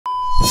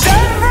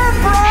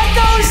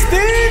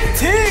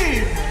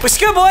What's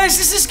good, boys?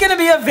 This is gonna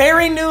be a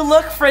very new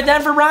look for a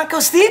Denver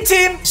Broncos theme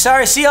team.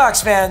 Sorry,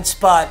 Seahawks fans,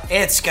 but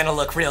it's gonna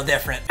look real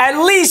different.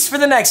 At least for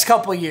the next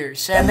couple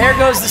years. And there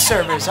goes the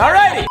servers.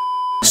 Alrighty.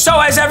 So,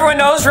 as everyone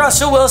knows,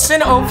 Russell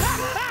Wilson, I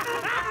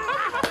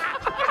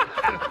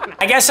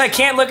guess I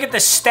can't look at the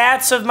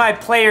stats of my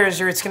players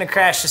or it's gonna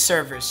crash the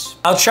servers.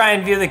 I'll try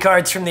and view the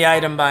cards from the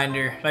item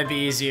binder. Might be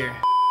easier.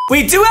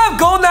 We do have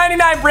gold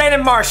 99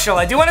 Brandon Marshall.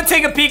 I do want to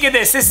take a peek at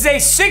this. This is a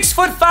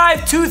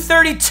 6'5",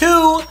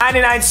 232,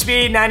 99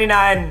 speed,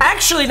 99.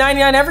 Actually,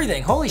 99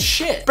 everything. Holy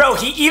shit. Bro,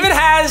 he even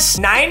has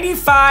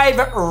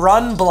 95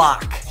 run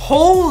block.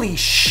 Holy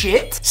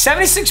shit.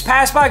 76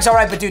 pass block is all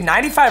right, but dude,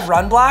 95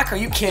 run block? Are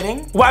you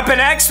kidding? Weapon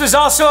X was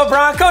also a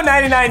Bronco.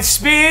 99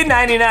 speed,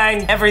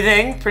 99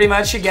 everything, pretty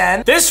much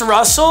again. This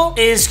Russell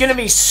is gonna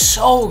be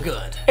so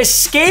good.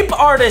 Escape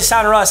artist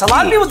on Russ. A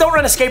lot of people don't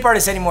run escape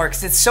artist anymore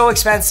because it's so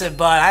expensive,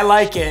 but I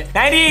like it.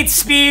 98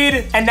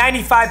 speed and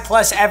 95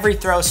 plus every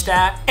throw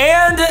stat.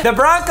 And the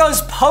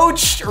Broncos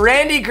poached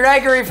Randy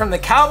Gregory from the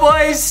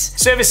Cowboys.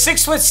 So you have a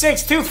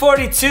 6'6",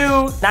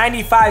 242,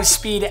 95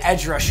 speed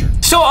edge rusher.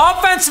 So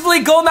offensively,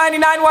 gold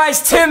 99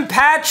 wise, Tim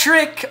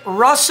Patrick,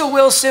 Russell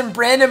Wilson,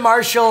 Brandon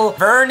Marshall,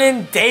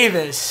 Vernon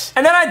Davis.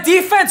 And then on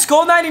defense,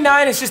 gold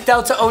 99 is just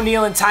Delta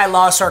O'Neal and Ty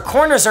Law. So our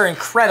corners are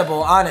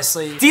incredible,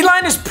 honestly.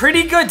 D-line is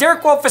pretty good.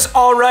 Derek Wolfe is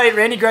all right.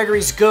 Randy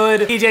Gregory's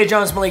good. DJ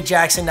Jones, Malik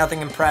Jackson,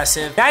 nothing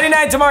impressive.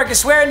 99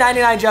 DeMarcus Ware,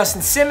 99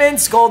 Justin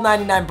Simmons, gold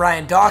 99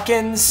 Brian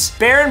Dawkins,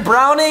 Baron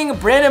Browning,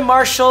 Brandon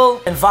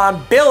Marshall, and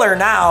Von Biller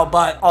now,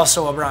 but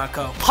also a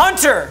Bronco.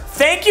 Hunter,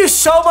 thank you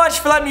so much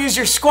for letting me use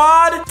your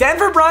squad.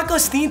 Denver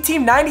Broncos theme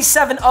team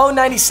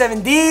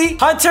 97-0-97D.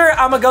 Hunter,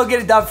 I'm gonna go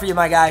get a dub for you,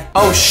 my guy.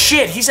 Oh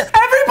shit, everybody's in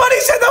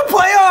the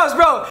playoffs,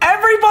 bro.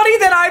 Everybody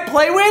that I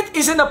play with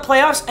is in the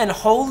playoffs, and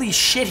holy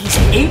shit, he's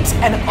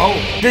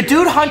 8-0. The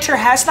dude Hunter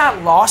has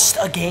not lost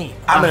a game.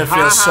 I'm gonna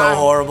feel so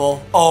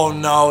horrible. Oh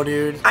no,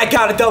 dude. I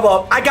gotta dub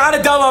up. I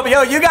gotta dub up.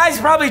 Yo, you guys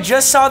probably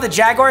just saw the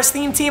Jaguars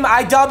theme team.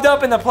 I dubbed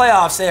up in the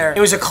playoffs there. It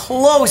was a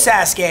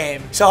close-ass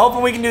game. So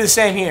hoping we can do the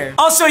same here.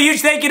 Also, a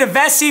huge thank you to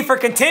Vessi for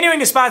continuing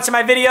to sponsor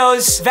my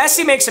videos.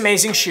 Vessi makes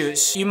amazing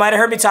shoes. You might have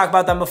heard me talk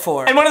about them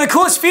before. And one of the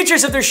coolest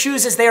features of their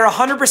shoes is they are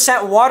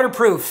 100%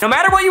 waterproof. No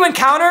matter what you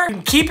encounter, you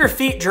can keep your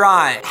feet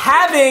dry.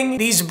 Having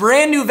these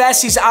brand new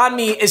Vessis on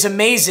me is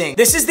amazing.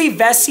 This is the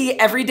Vessi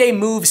Everyday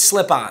Move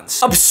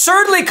slip-ons.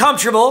 Absurdly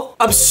comfortable,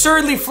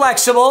 absurdly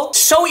flexible,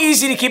 so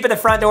easy to keep at the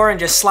front door and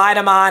just slide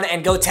them on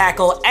and go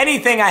tackle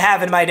anything I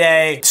have in my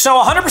day.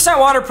 So 100%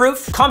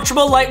 waterproof,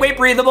 comfortable, lightweight,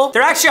 breathable.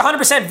 They're actually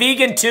 100%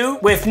 vegan too,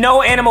 with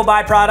no animal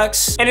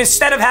byproducts. And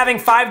instead of having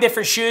 5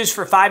 different shoes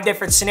for 5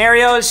 different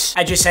scenarios,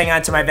 I just hang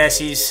on to my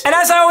Vessis. And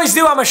as I always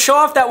do, I'm gonna show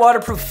off that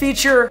waterproof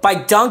feature by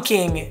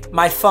dunking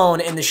my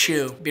phone in the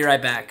shoe. Be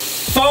right back.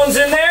 Phone's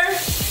in there.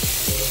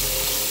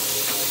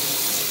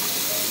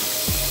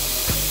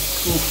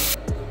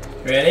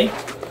 Ready?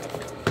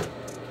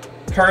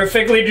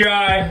 Perfectly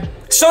dry.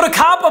 So to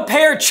cop a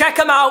pair, check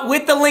them out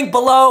with the link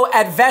below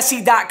at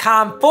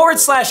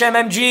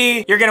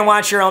vessi.com/MMG. You're gonna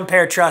want your own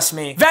pair, trust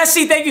me.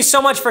 Vessi, thank you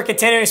so much for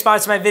continuing to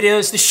sponsor my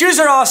videos. The shoes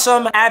are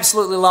awesome,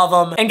 absolutely love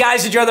them. And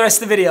guys, enjoy the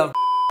rest of the video.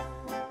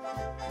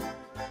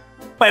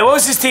 Wait, what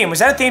was his team? Was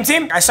that a theme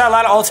team? I saw a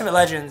lot of Ultimate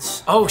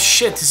Legends. Oh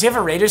shit, does he have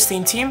a Raiders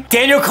theme team?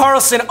 Daniel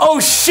Carlson, oh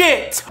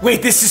shit!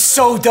 Wait, this is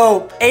so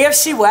dope.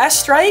 AFC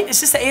West, right? Is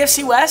this the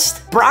AFC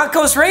West?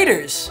 Broncos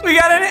Raiders. We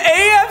got an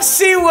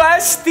AFC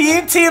West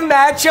theme team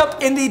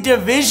matchup in the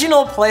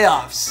divisional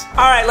playoffs. All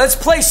right, let's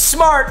play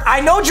smart.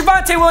 I know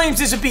Javonte Williams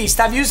is a beast.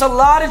 I've used a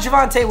lot of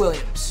Javonte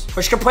Williams.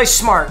 We're just gonna play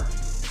smart.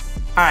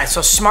 All right,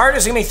 so smart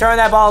is gonna be throwing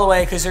that ball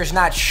away because there's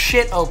not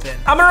shit open.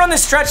 I'm gonna run the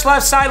stretch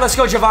left side. Let's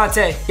go,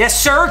 Javonte. Yes,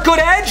 sir. Good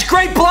edge.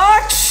 Great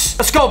blocks.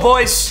 Let's go,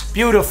 boys.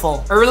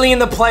 Beautiful. Early in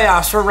the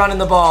playoffs, we're running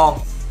the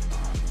ball.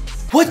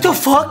 What the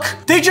fuck?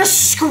 They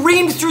just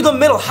screamed through the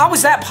middle. How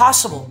is that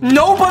possible?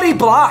 Nobody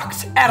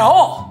blocked at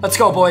all. Let's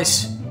go,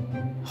 boys.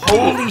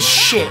 Holy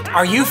shit.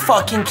 Are you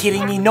fucking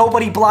kidding me?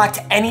 Nobody blocked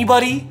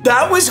anybody?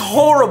 That was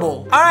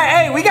horrible. All right,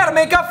 hey, we gotta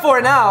make up for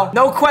it now.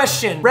 No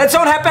question. Red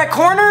zone halfback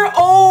corner.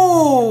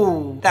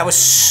 Oh, that was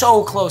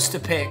so close to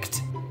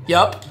picked.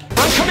 Yup.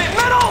 Run commit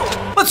middle.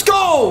 Let's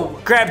go.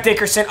 Grab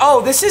Dickerson.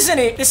 Oh, this isn't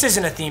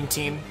a theme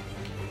team.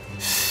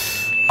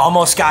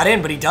 Almost got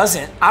in, but he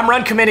doesn't. I'm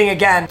run committing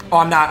again. Oh,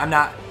 I'm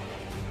not.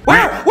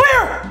 Where?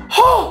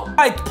 Oh,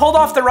 I pulled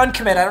off the run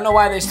commit. I don't know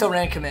why they still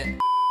ran commit.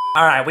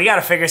 All right, we got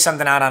to figure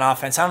something out on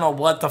offense. I don't know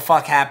what the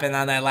fuck happened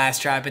on that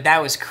last drive, but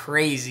that was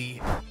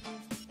crazy.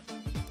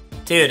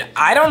 Dude,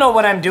 I don't know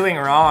what I'm doing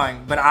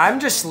wrong, but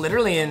I'm just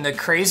literally in the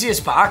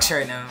craziest box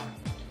right now.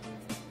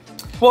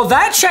 Well,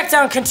 that check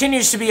down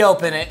continues to be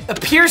open. It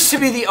appears to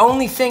be the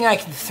only thing I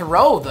can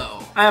throw,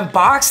 though. I'm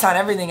boxed on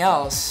everything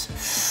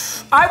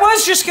else. I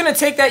was just going to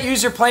take that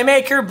user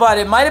playmaker, but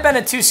it might have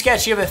been too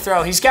sketchy of a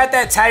throw. He's got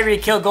that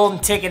Tyreek Hill golden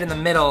ticket in the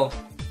middle.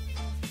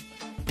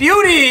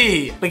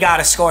 Beauty! We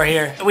gotta score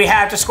here. We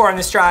have to score on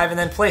this drive and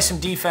then play some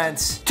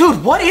defense.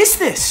 Dude, what is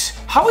this?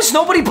 How is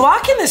nobody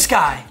blocking this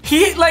guy?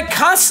 He like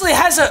constantly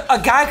has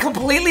a guy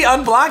completely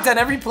unblocked on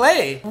every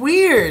play.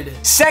 Weird.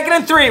 2nd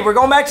and 3. We're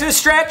going back to the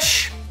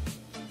stretch.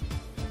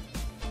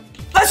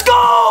 Let's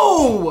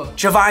go!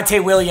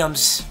 Javonte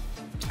Williams.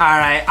 All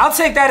right, I'll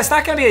take that. It's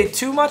not gonna be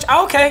too much.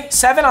 Oh, okay,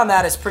 7 on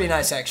that is pretty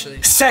nice, actually.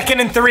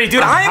 2nd and 3.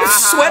 Dude, I am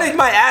sweating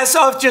my ass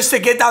off just to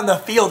get down the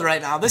field right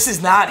now. This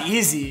is not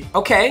easy.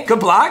 Okay, good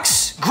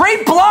blocks.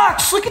 Great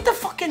blocks. Look at the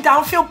fucking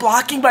downfield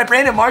blocking by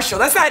Brandon Marshall.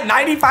 That's that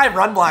 95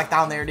 run block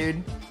down there,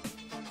 dude.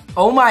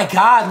 Oh my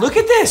God, look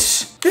at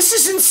this. This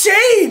is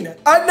insane.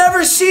 I've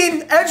never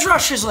seen edge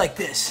rushes like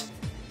this.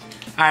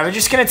 All right, we're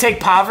just gonna take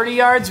poverty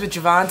yards with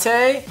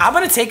Javonte. I'm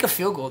gonna take a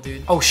field goal,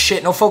 dude. Oh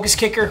shit, no focus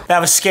kicker. That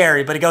was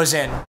scary, but it goes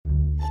in.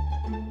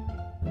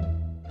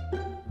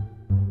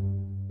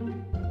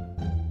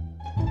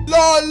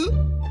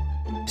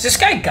 LOL. Is this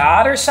guy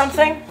God or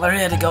something?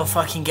 Literally had to go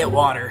fucking get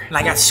water. And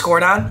I got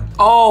scored on.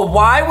 Oh,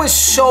 Y was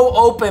so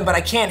open, but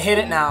I can't hit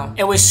it now.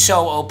 It was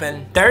so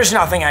open. There's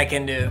nothing I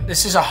can do.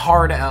 This is a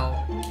hard L.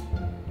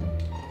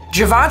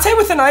 Javonte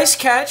with a nice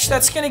catch.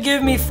 That's gonna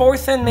give me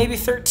 4th and maybe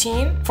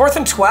 13. 4th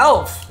and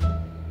 12.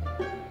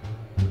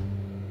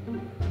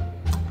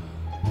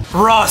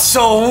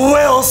 Russell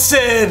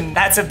Wilson.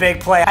 That's a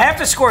big play. I have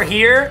to score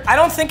here. I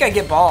don't think I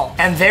get ball.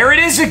 And there it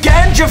is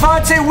again,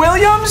 Javonte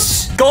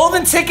Williams.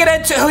 Golden ticket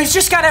at oh, he's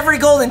just got every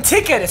golden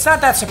ticket. It's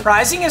not that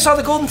surprising. He has all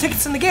the golden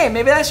tickets in the game.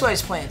 Maybe that's why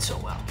he's playing so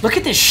well. Look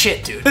at this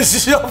shit, dude. This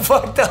is so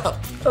fucked up.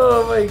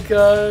 Oh my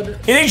God.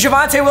 You think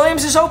Javonte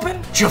Williams is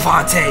open?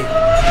 Javonte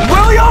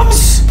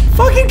Williams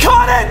fucking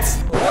caught it.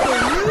 What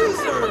a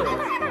loser.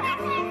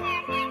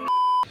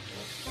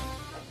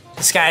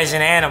 This guy's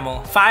an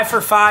animal. 5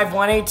 for 5,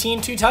 118,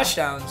 2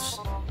 touchdowns.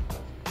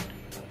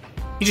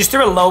 He just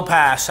threw a low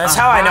pass. That's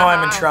how I know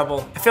I'm in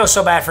trouble. I feel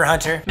so bad for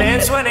Hunter.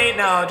 Man's went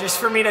 8-0 just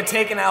for me to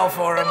take an L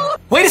for him.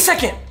 Wait a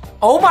second.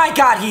 Oh my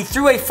God, he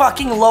threw a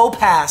fucking low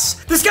pass.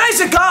 This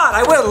guy's a god.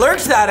 I would have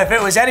lurked that if it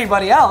was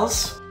anybody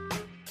else.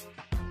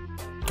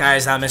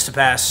 Guys, not missed a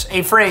pass.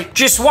 8 for 8.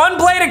 Just 1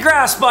 blade of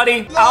grass,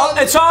 buddy.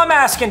 That's all I'm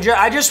asking.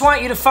 I just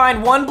want you to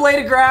find 1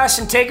 blade of grass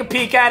and take a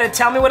peek at it.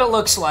 Tell me what it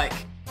looks like.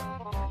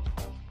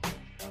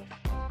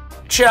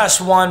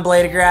 Just 1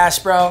 blade of grass,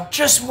 bro.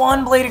 Just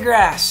 1 blade of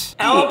grass.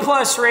 L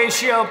plus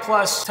ratio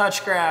plus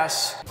touch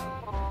grass.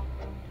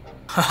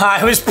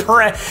 I was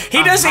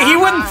he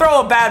wouldn't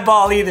throw a bad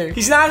ball either.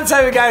 He's not the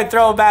type of guy to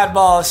throw a bad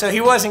ball, so he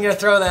wasn't gonna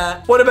throw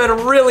that. Would have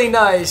been really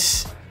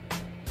nice.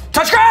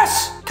 Touch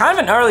grass! Kind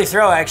of an early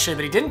throw, actually,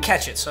 but he didn't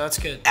catch it, so that's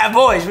good. Ah,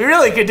 boys, we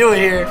really could do it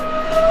here.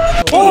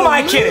 Who am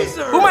I kidding?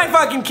 Who am I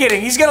fucking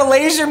kidding? He's gonna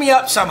laser me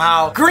up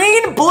somehow.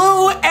 Green,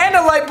 blue, and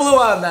a light blue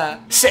on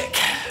that. Sick.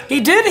 He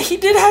did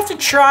have to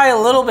try a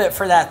little bit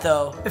for that,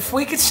 though. If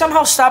we could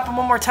somehow stop him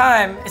one more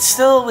time, it's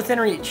still within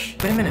reach.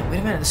 Wait a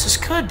minute. This is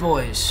good,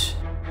 boys.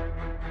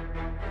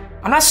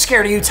 I'm not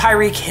scared of you,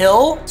 Tyreek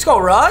Hill. Let's go,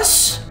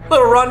 Russ.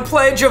 Little run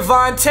play,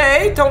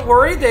 Javonte. Don't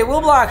worry, they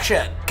will block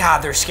shit. God,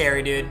 they're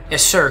scary, dude.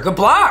 Yes, sir. Good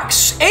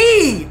blocks.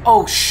 Hey!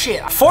 Oh,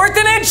 shit. 4th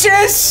and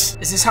inches!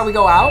 Is this how we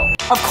go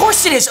out? Of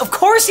course it is. Of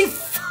course he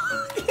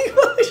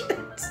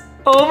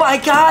Oh my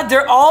God,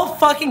 they're all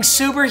fucking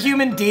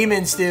superhuman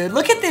demons, dude.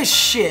 Look at this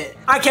shit.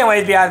 I can't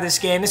wait to be out of this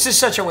game. This is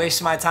such a waste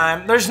of my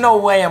time. There's no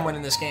way I'm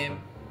winning this game.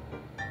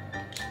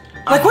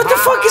 Like, what the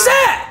fuck is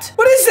that?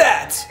 What is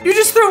that? You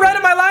just threw right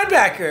at my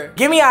linebacker.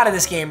 Get me out of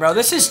this game, bro.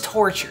 This is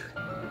torture.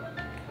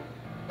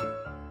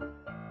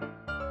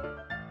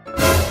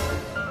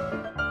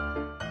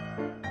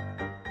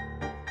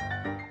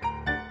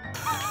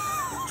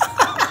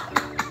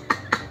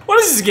 What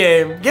is this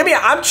game?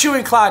 I'm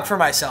chewing clock for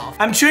myself.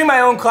 I'm chewing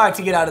my own clock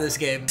to get out of this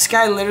game. This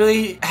guy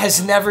literally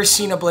has never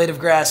seen a blade of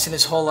grass in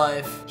his whole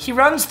life. He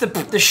runs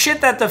the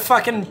shit that the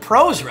fucking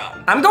pros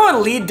run. I'm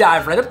going lead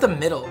dive right up the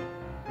middle.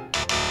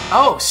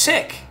 Oh,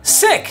 sick.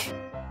 Sick.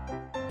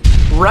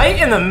 Right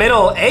in the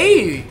middle.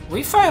 Hey,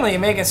 we finally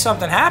making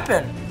something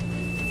happen.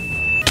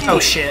 Oh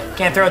shit,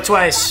 can't throw it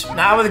twice.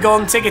 Not with a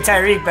golden ticket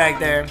Tyreek back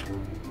there.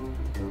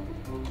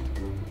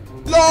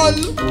 LOL.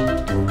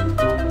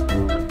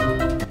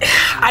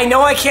 I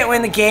know I can't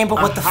win the game,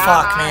 but what the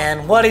fuck,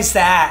 man? What is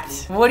that?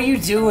 What are you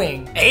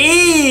doing?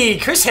 Hey,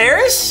 Chris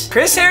Harris?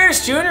 Chris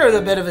Harris Jr. with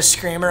a bit of a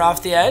screamer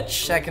off the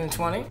edge. 2nd and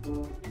 20.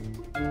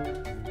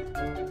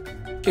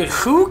 Dude,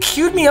 who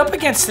queued me up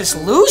against this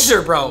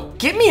loser, bro?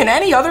 Get me in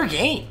any other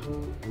game.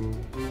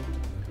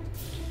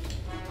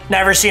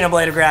 Never seen a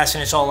blade of grass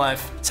in his whole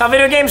life. That's how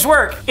video games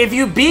work. If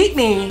you beat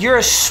me, you're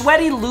a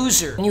sweaty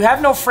loser. And you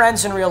have no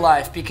friends in real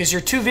life because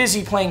you're too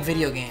busy playing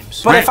video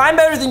games. But if I'm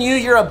better than you,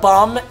 you're a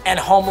bum and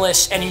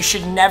homeless and you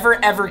should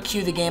never ever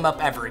queue the game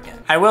up ever again.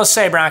 I will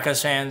say,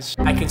 Broncos fans,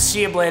 I can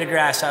see a blade of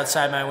grass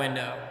outside my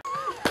window.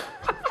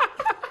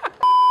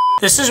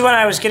 This is when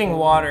I was getting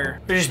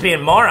water. They're just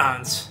being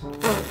morons.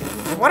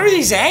 What are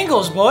these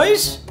angles,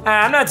 boys?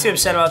 I'm not too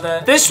upset about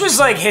that. This was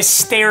like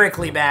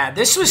hysterically bad.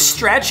 This was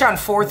stretch on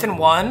 4th and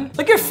 1.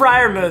 Look at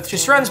Fryermuth,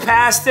 just runs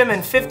past him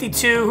and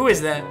 52, who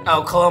is that?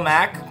 Oh, Khalil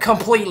Mack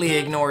completely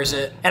ignores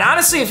it. And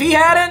honestly, if he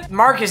hadn't,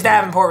 Marcus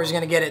Davenport was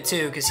gonna get it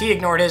too, because he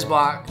ignored his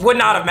block. Would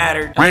not have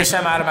mattered. At least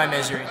I'm out of my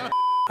misery.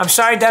 I'm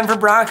sorry, Denver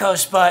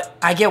Broncos, but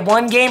I get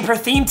 1 game per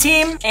theme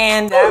team,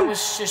 and that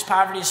was just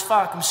poverty as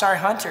fuck. I'm sorry,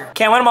 Hunter.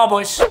 Can't win them all,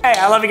 boys. Hey,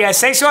 I love you guys.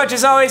 Thanks so much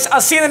as always.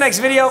 I'll see you in the next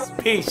video.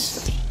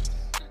 Peace.